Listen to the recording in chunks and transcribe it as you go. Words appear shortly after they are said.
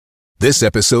This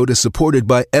episode is supported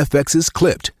by FX's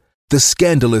Clipped, the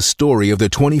scandalous story of the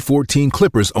 2014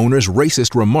 Clippers owner's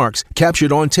racist remarks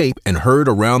captured on tape and heard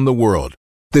around the world.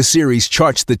 The series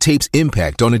charts the tape's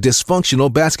impact on a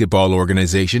dysfunctional basketball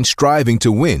organization striving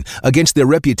to win against their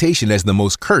reputation as the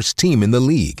most cursed team in the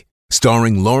league.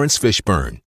 Starring Lawrence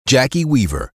Fishburne, Jackie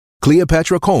Weaver,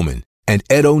 Cleopatra Coleman, and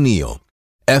Ed O'Neill.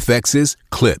 FX's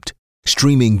Clipped,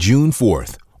 streaming June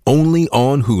 4th, only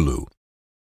on Hulu.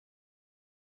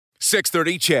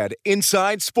 630 CHED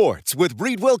Inside Sports with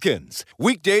Reed Wilkins.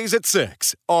 Weekdays at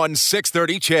 6 on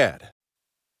 630 CHED.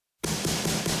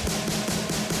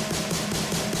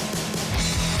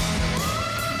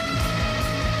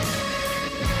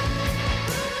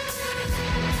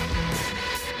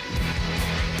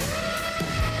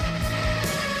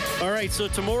 All right, so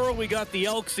tomorrow we got the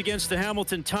Elks against the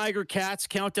Hamilton Tiger Cats.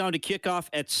 Countdown to kickoff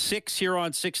at 6 here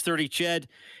on 630 CHED.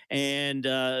 And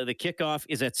the kickoff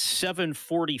is at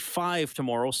 7:45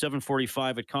 tomorrow,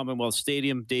 7:45 at Commonwealth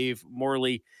Stadium. Dave,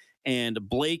 Morley, and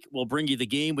Blake will bring you the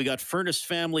game. We got Furnace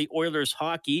Family Oilers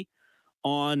hockey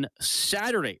on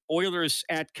Saturday. Oilers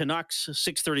at Canucks,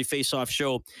 6:30 face-off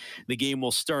show. The game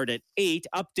will start at 8.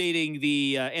 Updating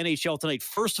the NHL tonight.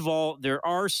 First of all, there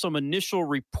are some initial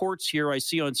reports here I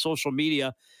see on social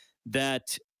media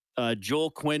that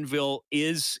Joel Quenneville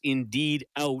is indeed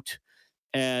out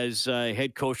as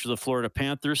head coach of the Florida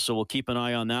Panthers. So we'll keep an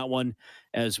eye on that one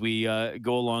as we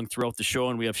go along throughout the show.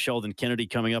 And we have Sheldon Kennedy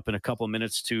coming up in a couple of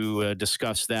minutes to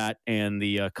discuss that and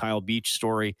the Kyle Beach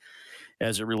story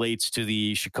as it relates to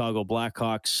the Chicago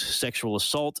Blackhawks sexual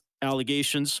assault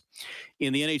allegations.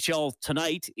 In the NHL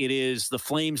tonight, it is the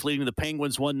Flames leading the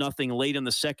Penguins 1-0 late in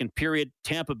the second period.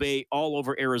 Tampa Bay all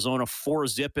over Arizona,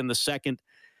 4-0 in the second.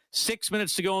 6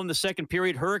 minutes to go in the second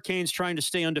period. Hurricanes trying to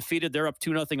stay undefeated. They're up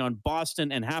 2-0 on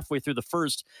Boston, and halfway through the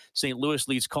first, St. Louis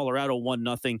leads Colorado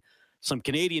 1-0. Some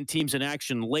Canadian teams in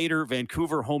action later.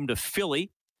 Vancouver home to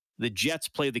Philly. The Jets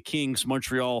play the Kings.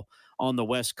 Montreal on the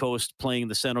West Coast playing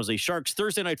the San Jose Sharks.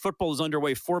 Thursday Night Football is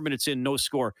underway. 4 minutes in, no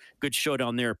score. Good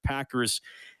showdown there. Packers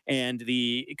and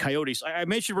the Coyotes. I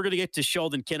mentioned we're going to get to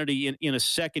Sheldon Kennedy in a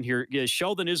second here. Yeah,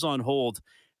 Sheldon is on hold,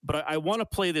 but I want to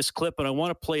play this clip, and I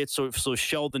want to play it so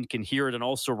Sheldon can hear it and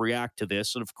also react to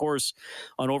this. And, of course,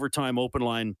 on Overtime Open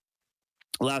Line,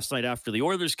 last night after the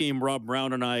Oilers game, Rob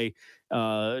Brown and I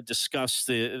discussed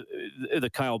the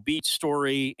Kyle Beach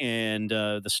story and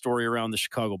the story around the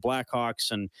Chicago Blackhawks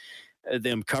and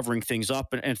them covering things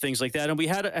up and things like that. And we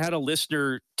had a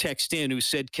listener text in who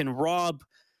said, can Rob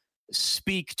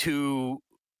speak to,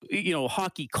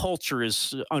 hockey culture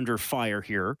is under fire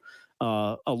here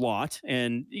a lot.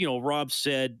 And, Rob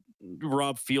said,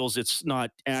 Rob feels it's not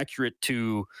accurate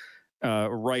to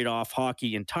write off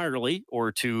hockey entirely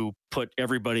or to put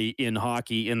everybody in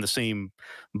hockey in the same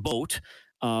boat.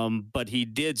 But he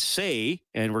did say,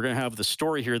 and we're going to have the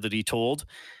story here that he told,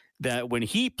 that when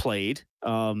he played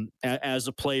as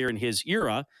a player in his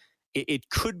era, it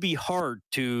could be hard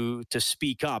to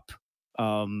speak up,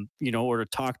 or to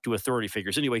talk to authority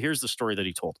figures. Anyway, here's the story that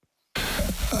he told.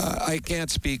 I can't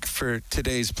speak for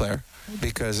today's player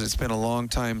because it's been a long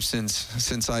time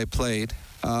since I played.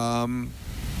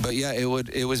 But yeah,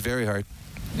 it was very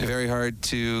hard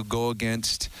to go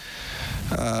against,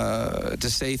 to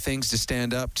say things, to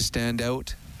stand up, to stand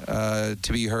out,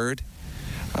 to be heard.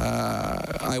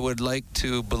 I would like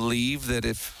to believe that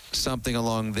if something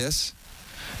along this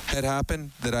had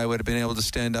happened, that I would have been able to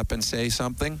stand up and say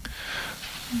something.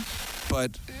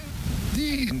 But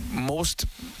most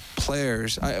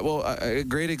players, a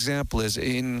great example is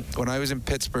when I was in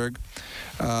Pittsburgh,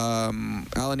 Alan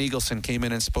Eagleson came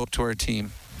in and spoke to our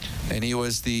team, and he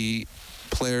was the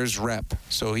players' rep,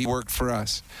 so he worked for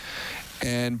us.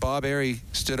 And Bob Airey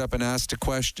stood up and asked a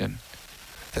question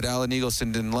that Alan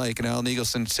Eagleson didn't like, and Alan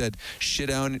Eagleson said,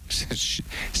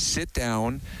 sit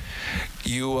down,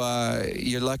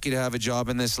 you're lucky to have a job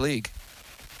in this league.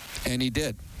 And he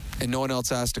did, and no one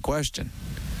else asked a question.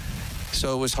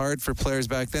 So it was hard for players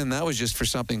back then. That was just for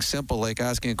something simple like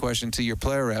asking a question to your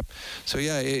player rep. So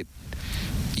yeah,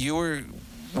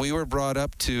 we were brought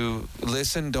up to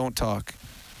listen, don't talk.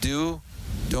 Do,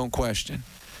 don't question.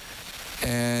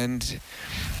 And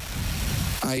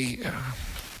I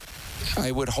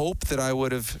would hope that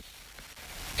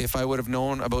if I would have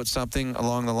known about something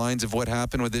along the lines of what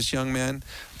happened with this young man,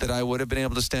 that I would have been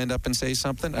able to stand up and say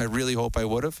something. I really hope I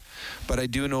would have. But I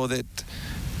do know that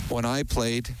when I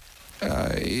played,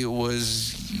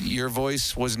 your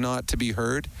voice was not to be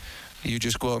heard. You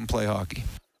just go out and play hockey.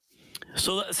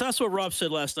 So that's what Rob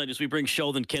said last night as we bring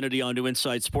Sheldon Kennedy on to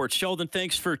Inside Sports. Sheldon,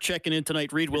 thanks for checking in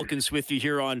tonight. Reed Wilkins with you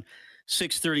here on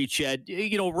 6:30, Ched.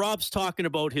 You know, Rob's talking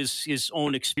about his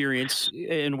own experience,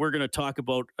 and we're going to talk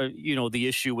about the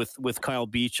issue with Kyle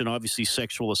Beach and obviously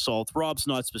sexual assault. Rob's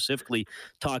not specifically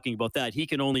talking about that. He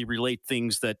can only relate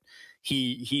things that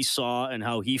he saw and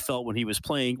how he felt when he was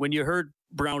playing. When you heard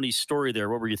Brownie's story there,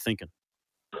 what were you thinking?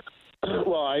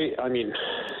 Well, I mean,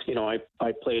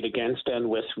 I played against and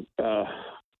with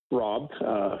Rob,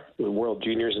 the World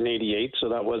Juniors in '88, so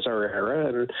that was our era,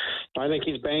 and I think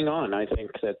he's bang on. I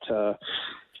think that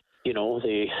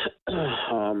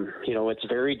it's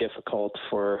very difficult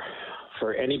for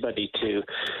anybody to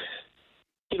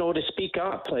speak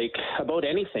up like about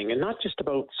anything, and not just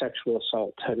about sexual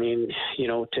assault. I mean,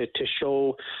 to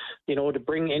show, to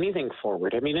bring anything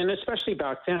forward. I mean, and especially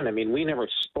back then, I mean, we never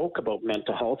spoke about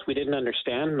mental health. We didn't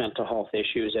understand mental health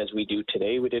issues as we do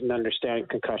today. We didn't understand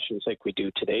concussions like we do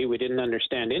today. We didn't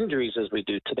understand injuries as we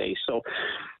do today. So,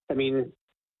 I mean,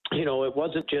 it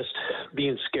wasn't just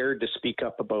being scared to speak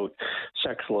up about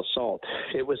sexual assault.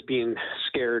 It was being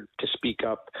scared to speak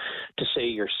up to say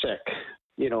you're sick.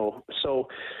 So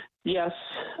yes,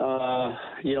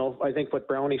 I think what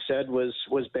Brownie said was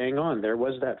bang on. There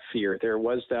was that fear. There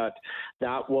was that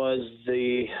was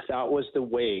the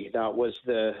way, that was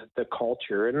the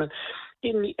culture. And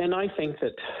I think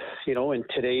that, in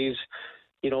today's,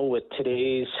 with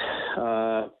today's,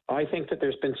 I think that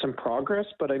there's been some progress,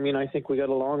 but I mean, I think we got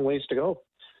a long ways to go.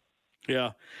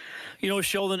 Yeah.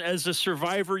 Sheldon, as a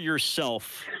survivor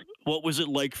yourself, what was it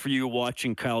like for you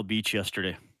watching Kyle Beach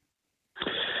yesterday?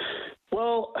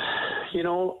 Well,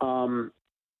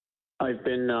 I've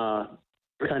been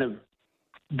kind of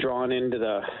drawn into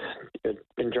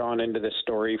the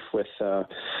story with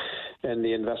and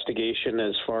the investigation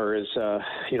as far as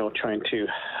trying to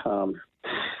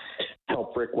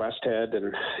help Rick Westhead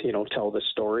and tell the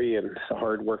story and the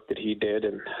hard work that he did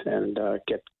and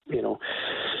get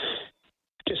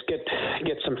just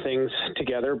get some things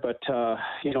together. But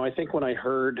I think when I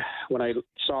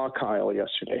saw Kyle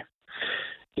yesterday,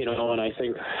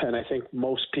 and I think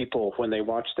most people, when they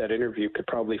watched that interview, could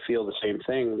probably feel the same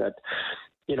thing, that,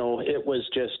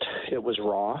 it was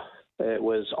raw, it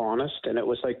was honest, and it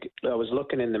was like I was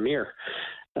looking in the mirror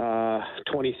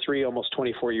 23, almost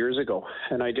 24 years ago.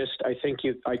 And I think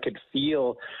I could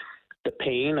feel the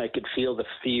pain, I could feel the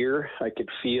fear, I could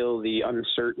feel the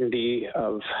uncertainty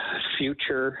of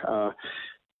future,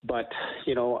 but,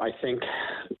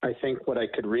 I think what I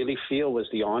could really feel was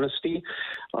the honesty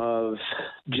of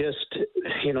just,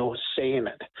 saying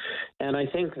it. And I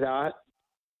think that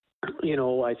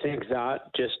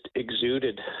just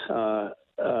exuded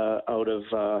out of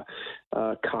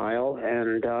Kyle,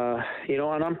 and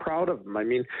I'm proud of him. I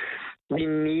mean, we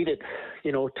needed,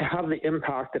 to have the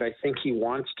impact that I think he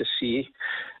wants to see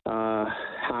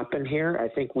happen here. I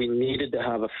think we needed to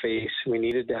have a face. We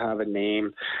needed to have a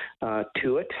name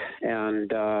to it.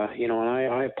 And, and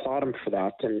I applaud him for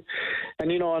that. And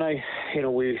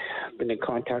we've been in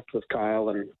contact with Kyle,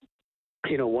 and,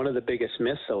 one of the biggest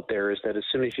myths out there is that as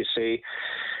soon as you say,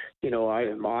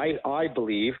 I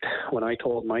believed when I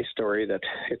told my story that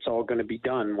it's all going to be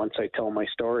done once I tell my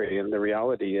story. And the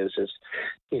reality is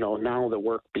now the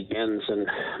work begins, and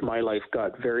my life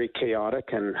got very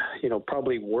chaotic and,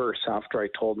 probably worse after I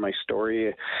told my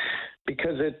story,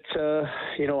 because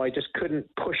I just couldn't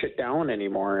push it down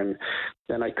anymore.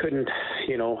 And I couldn't,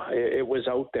 it was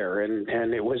out there,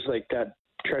 and it was like that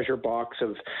treasure box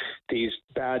of these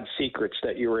bad secrets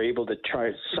that you were able to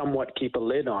try somewhat keep a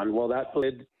lid on. Well, that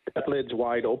lid's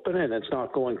wide open, and it's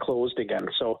not going closed again.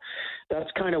 So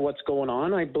that's kind of what's going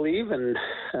on, I believe. And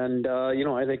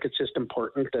I think it's just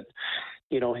important that,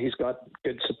 he's got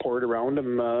good support around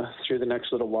him through the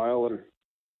next little while,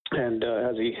 and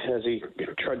as he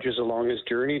trudges along his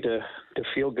journey to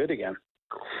feel good again.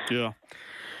 Yeah.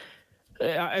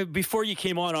 Before you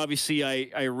came on, obviously,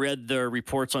 I read the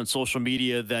reports on social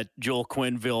media that Joel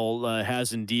Quenneville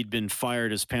has indeed been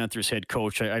fired as Panthers head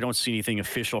coach. I don't see anything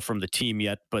official from the team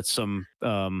yet, but some,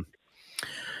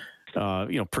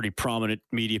 pretty prominent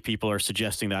media people are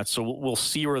suggesting that. So we'll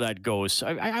see where that goes.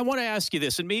 I want to ask you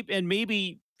this, and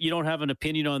maybe you don't have an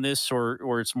opinion on this,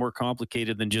 or it's more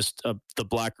complicated than just the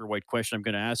black or white question I'm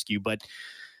going to ask you. But,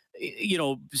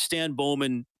 Stan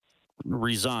Bowman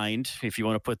resigned, if you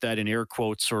want to put that in air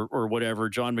quotes or whatever.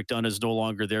 John McDonough is no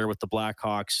longer there with the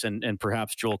Blackhawks, and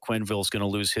perhaps Joel Quenneville is going to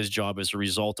lose his job as a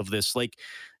result of this. Like,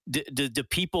 do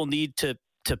people need to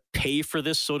pay for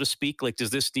this, so to speak? Like, does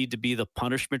this need to be the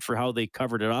punishment for how they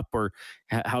covered it up, or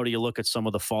how do you look at some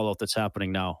of the fallout that's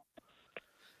happening now?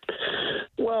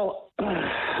 Well,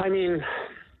 I mean,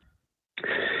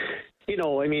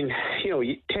 I mean,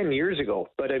 10 years ago,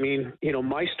 but I mean,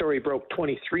 my story broke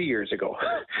 23 years ago,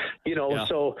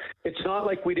 so it's not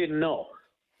like we didn't know.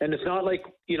 And it's not like,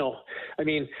 I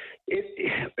mean,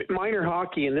 minor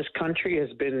hockey in this country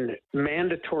has been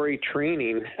mandatory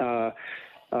training,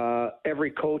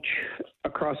 every coach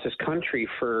across this country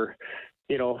for,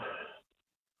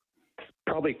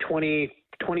 probably 20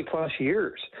 plus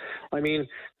years. I mean,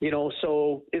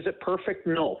 so is it perfect?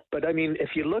 No. But I mean,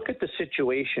 if you look at the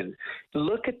situation,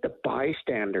 look at the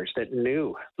bystanders that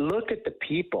knew, look at the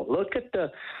people, look at the,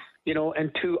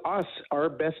 and to us, our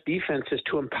best defense is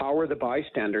to empower the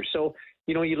bystanders. So,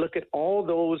 you look at all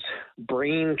those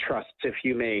brain trusts, if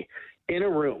you may, in a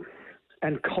room,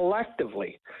 and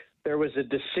collectively there was a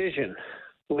decision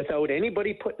without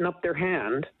anybody putting up their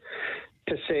hand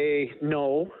to say,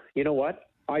 no, you know what?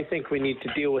 I think we need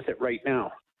to deal with it right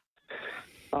now.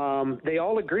 They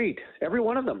all agreed, every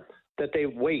one of them, that they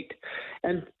wait.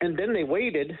 And then they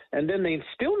waited, and then they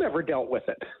still never dealt with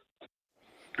it.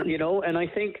 And I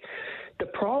think the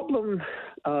problem,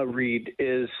 Reed,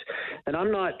 is, and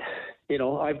I'm not,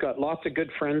 I've got lots of good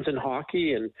friends in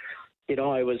hockey, and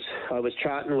I was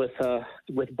chatting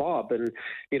with Bob, and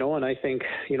and I think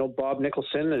Bob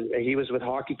Nicholson, and he was with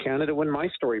Hockey Canada when my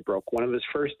story broke, one of his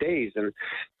first days,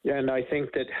 and I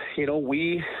think that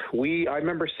I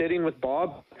remember sitting with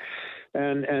Bob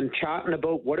and chatting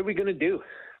about what are we going to do,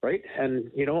 right? And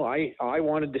I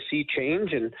wanted to see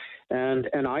change,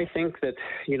 and I think that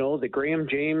the Graham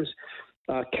James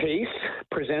case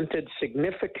presented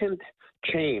significant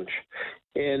change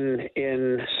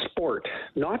in sport,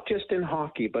 not just in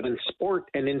hockey, but in sport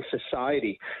and in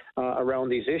society around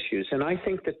these issues. And I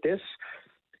think that this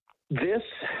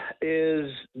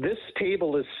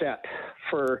table is set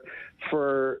for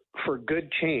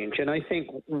good change. And I think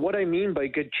what I mean by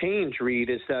good change, Reed,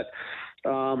 is that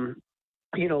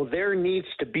there needs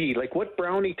to be, like what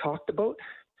Brownie talked about,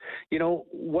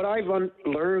 what I've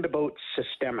learned about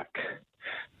systemic.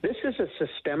 This is a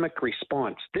systemic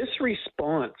response. This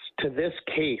response to this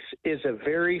case is a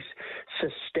very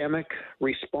systemic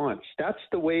response. That's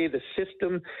the way the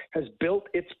system has built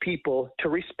its people to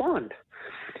respond.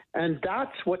 And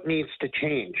that's what needs to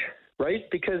change, right?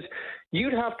 Because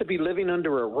you'd have to be living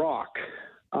under a rock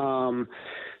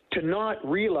to not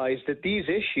realize that these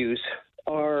issues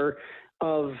are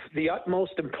of the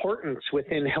utmost importance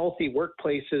within healthy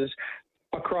workplaces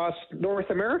across North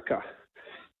America.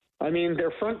 I mean,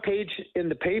 they're front page in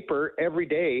the paper every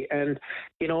day. And,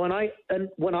 and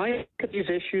when I look at these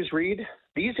issues, Reed,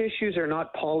 these issues are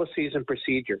not policies and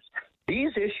procedures.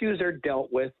 These issues are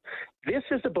dealt with. This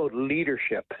is about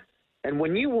leadership. And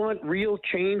when you want real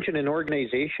change in an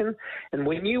organization, and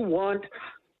when you want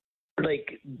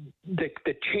like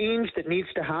the change that needs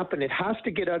to happen, it has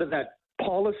to get out of that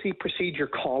policy procedure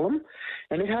column,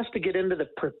 and it has to get into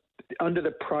under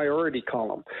the priority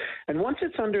column. And once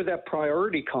it's under that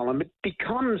priority column, it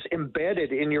becomes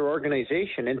embedded in your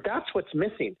organization. And that's what's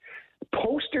missing.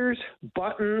 Posters,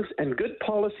 buttons, and good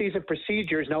policies and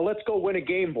procedures. Now let's go win a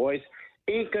game, boys.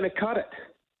 Ain't going to cut it.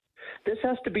 This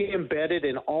has to be embedded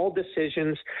in all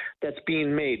decisions that's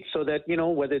being made so that,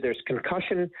 whether there's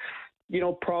concussion,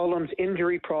 problems,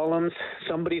 injury problems,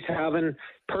 somebody's having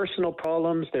personal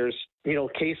problems, there's,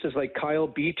 cases like Kyle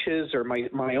Beach's or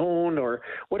my own or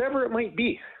whatever it might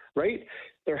be, right?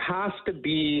 There has to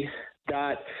be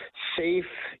that safe,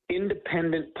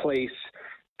 independent place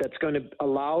that's going to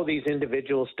allow these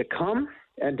individuals to come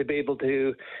and to be able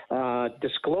to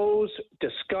disclose,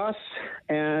 discuss,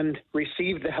 and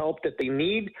receive the help that they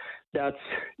need that's,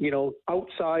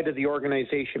 outside of the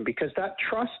organization, because that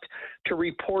trust to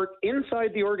report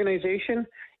inside the organization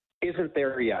isn't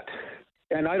there yet.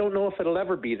 And I don't know if it'll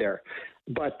ever be there.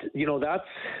 But, that's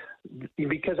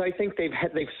because I think they've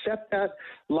set that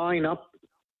line up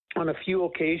on a few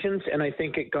occasions, and I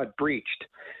think it got breached.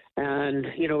 And,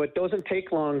 it doesn't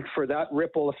take long for that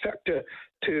ripple effect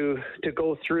to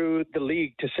go through the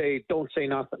league to say, don't say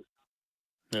nothing.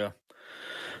 Yeah.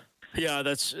 Yeah,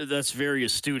 that's very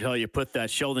astute how you put that.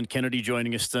 Sheldon Kennedy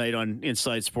joining us tonight on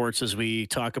Inside Sports as we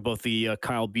talk about the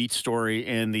Kyle Beach story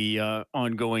and the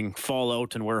ongoing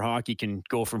fallout and where hockey can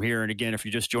go from here. And again, if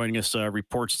you're just joining us,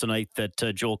 reports tonight that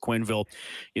Joel Quenneville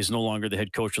is no longer the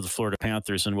head coach of the Florida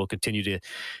Panthers, and we'll continue to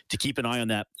keep an eye on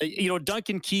that.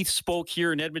 Duncan Keith spoke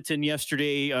here in Edmonton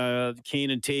yesterday. Kane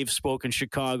and Taves spoke in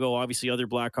Chicago. Obviously, other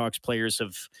Blackhawks players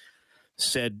have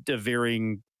said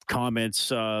varying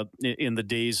comments in the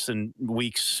days and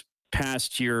weeks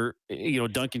past here.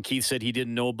 Duncan Keith said he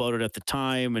didn't know about it at the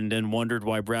time and then wondered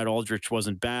why Brad Aldrich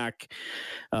wasn't back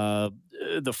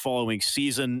the following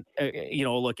season.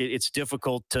 Look, it's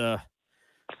difficult to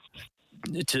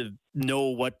to know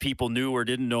what people knew or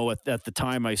didn't know at the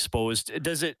time, I suppose.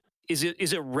 Is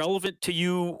it relevant to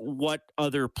you what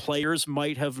other players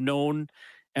might have known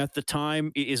at the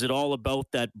time? Is it all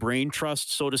about that brain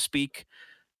trust, so to speak?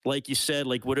 Like you said,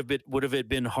 like would have it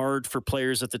been hard for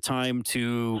players at the time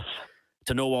to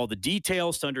know all the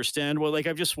details, to understand? Well, like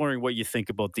I'm just wondering what you think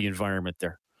about the environment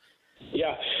there.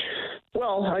 Yeah.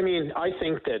 Well, I mean, I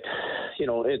think that,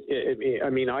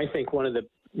 I think one of the,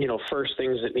 first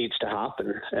things that needs to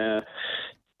happen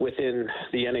within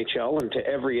the NHL and to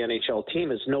every NHL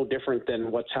team is no different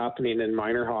than what's happening in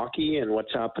minor hockey and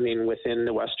what's happening within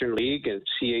the Western League and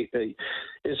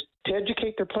is to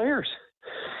educate their players.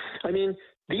 I mean,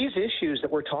 these issues that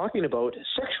we're talking about,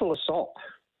 sexual assault,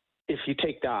 if you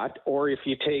take that, or if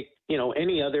you take,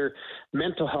 any other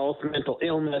mental health, mental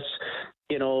illness,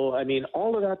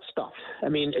 all of that stuff. I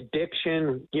mean,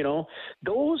 addiction,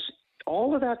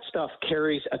 all of that stuff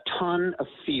carries a ton of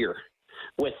fear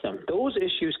with them. Those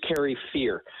issues carry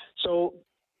fear. So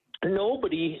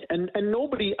nobody,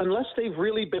 unless they've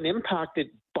really been impacted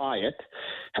by it,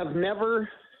 have never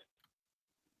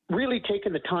really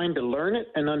taken the time to learn it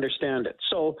and understand it.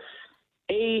 So,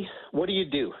 what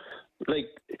do? Like,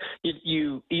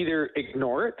 you either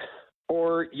ignore it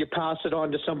or you pass it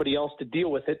on to somebody else to deal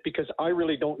with it because I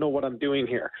really don't know what I'm doing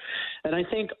here. And I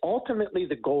think ultimately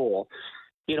the goal,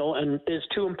 is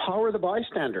to empower the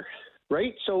bystander,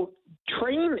 right? So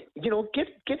train,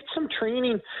 get some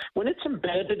training when it's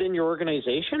embedded in your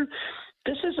organization.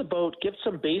 This is about get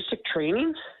some basic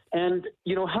training and,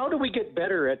 how do we get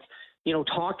better at,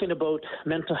 talking about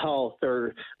mental health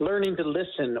or learning to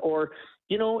listen or,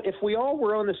 if we all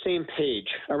were on the same page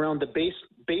around the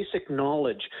basic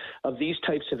knowledge of these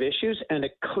types of issues and a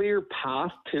clear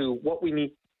path to what we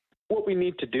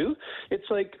need to do, it's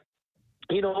like,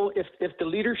 if the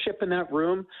leadership in that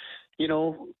room,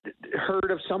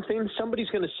 heard of something, somebody's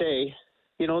going to say,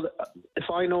 if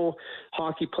I know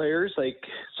hockey players, like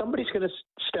somebody's going to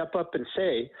step up and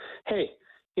say, hey,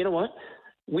 you know what?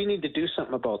 We need to do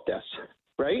something about this.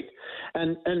 Right.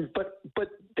 But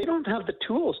they don't have the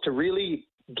tools to really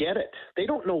get it. They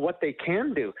don't know what they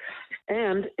can do.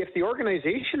 And if the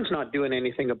organization's not doing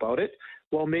anything about it,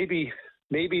 well, maybe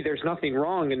there's nothing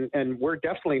wrong and we're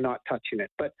definitely not touching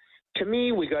it. But to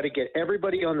me, we got to get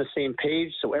everybody on the same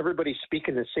page. So everybody's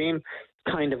speaking the same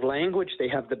kind of language. They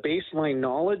have the baseline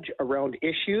knowledge around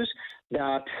issues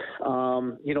that,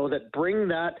 that bring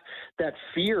that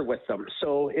fear with them.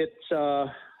 So it's,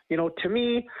 to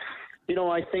me,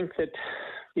 I think that,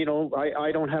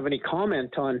 I don't have any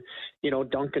comment on,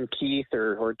 Duncan Keith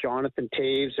or Jonathan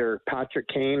Toews or Patrick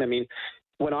Kane. I mean,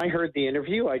 when I heard the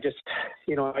interview, I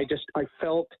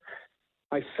felt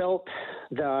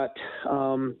that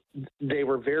they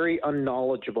were very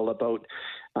unknowledgeable about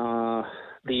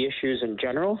the issues in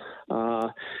general.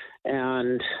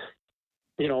 And,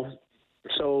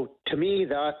 so to me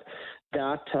that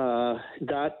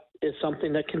is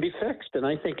something that can be fixed. And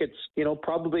I think it's,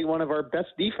 probably one of our best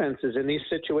defenses in these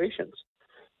situations.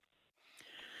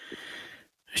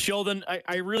 Sheldon,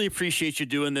 I really appreciate you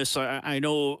doing this. I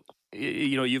know,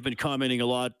 you've been commenting a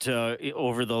lot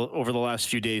over the last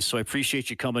few days, so I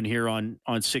appreciate you coming here on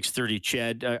 630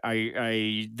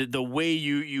 Ched. The way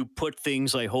you put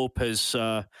things, I hope has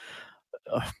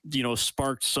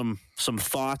sparked some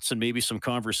thoughts and maybe some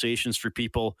conversations for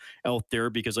people out there,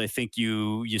 because I think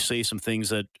you say some things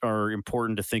that are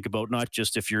important to think about, not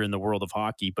just if you're in the world of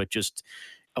hockey, but just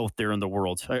out there in the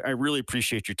world. I really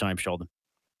appreciate your time, Sheldon.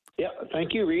 Yeah,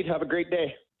 thank you, Reed. Have a great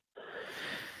day.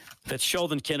 That's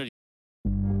Sheldon Kennedy.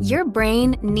 Your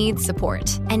brain needs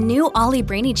support, and new Ollie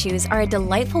Brainy Chews are a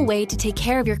delightful way to take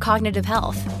care of your cognitive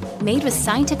health. Made with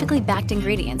scientifically backed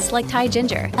ingredients like Thai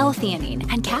ginger,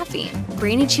 L-theanine, and caffeine,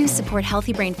 Brainy Chews support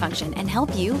healthy brain function and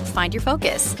help you find your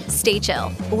focus, stay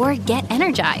chill, or get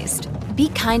energized. Be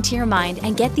kind to your mind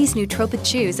and get these nootropic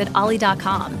chews at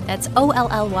ollie.com. That's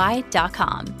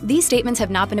OLLY.com. These statements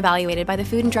have not been evaluated by the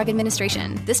Food and Drug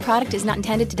Administration. This product is not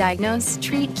intended to diagnose,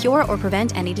 treat, cure, or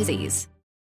prevent any disease.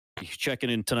 Checking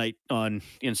in tonight on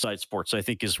Inside Sports. I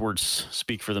think his words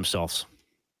speak for themselves.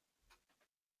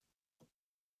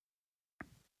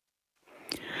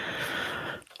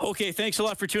 Okay, thanks a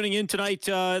lot for tuning in tonight.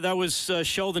 That was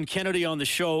Sheldon Kennedy on the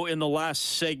show in the last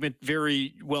segment.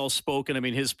 Very well spoken. I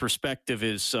mean, his perspective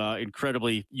is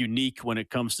incredibly unique when it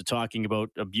comes to talking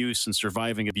about abuse and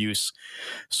surviving abuse.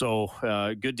 So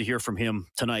good to hear from him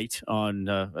tonight on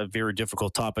a very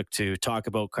difficult topic to talk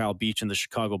about. Kyle Beach and the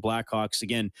Chicago Blackhawks.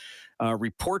 Again,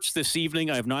 reports this evening.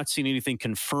 I have not seen anything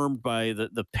confirmed by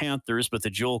the Panthers, but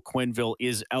the Joel Quenneville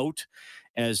is out.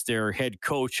 as their head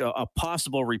coach. A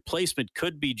possible replacement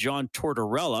could be John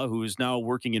Tortorella, who is now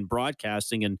working in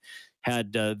broadcasting and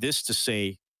had this to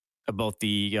say about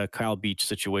the Kyle Beach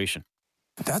situation.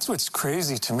 That's what's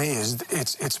crazy to me is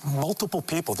it's multiple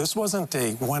people. This wasn't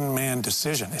a one-man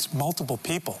decision. It's multiple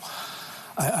people.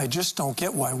 I just don't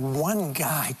get why one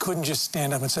guy couldn't just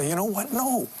stand up and say, you know what?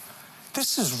 No,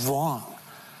 this is wrong.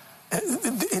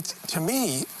 It's, to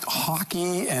me,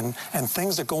 hockey and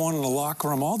things that go on in the locker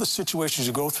room, all the situations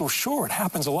you go through, sure, it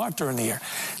happens a lot during the year.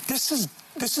 This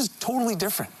is totally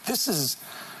different. This is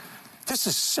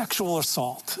sexual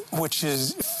assault, which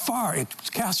is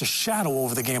it casts a shadow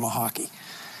over the game of hockey.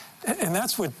 And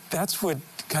that's what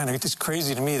kind of is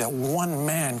crazy to me, that one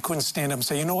man couldn't stand up and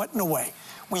say, you know what, no way.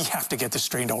 We have to get this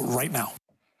straightened out right now.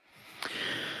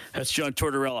 That's John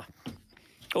Tortorella.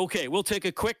 Okay, we'll take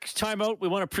a quick timeout. We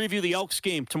want to preview the Elks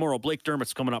game tomorrow. Blake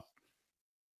Dermott's coming up.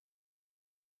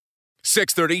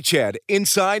 6:30 CHED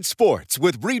Inside Sports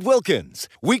with Reed Wilkins.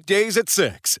 Weekdays at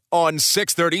 6 on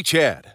 6:30 CHED.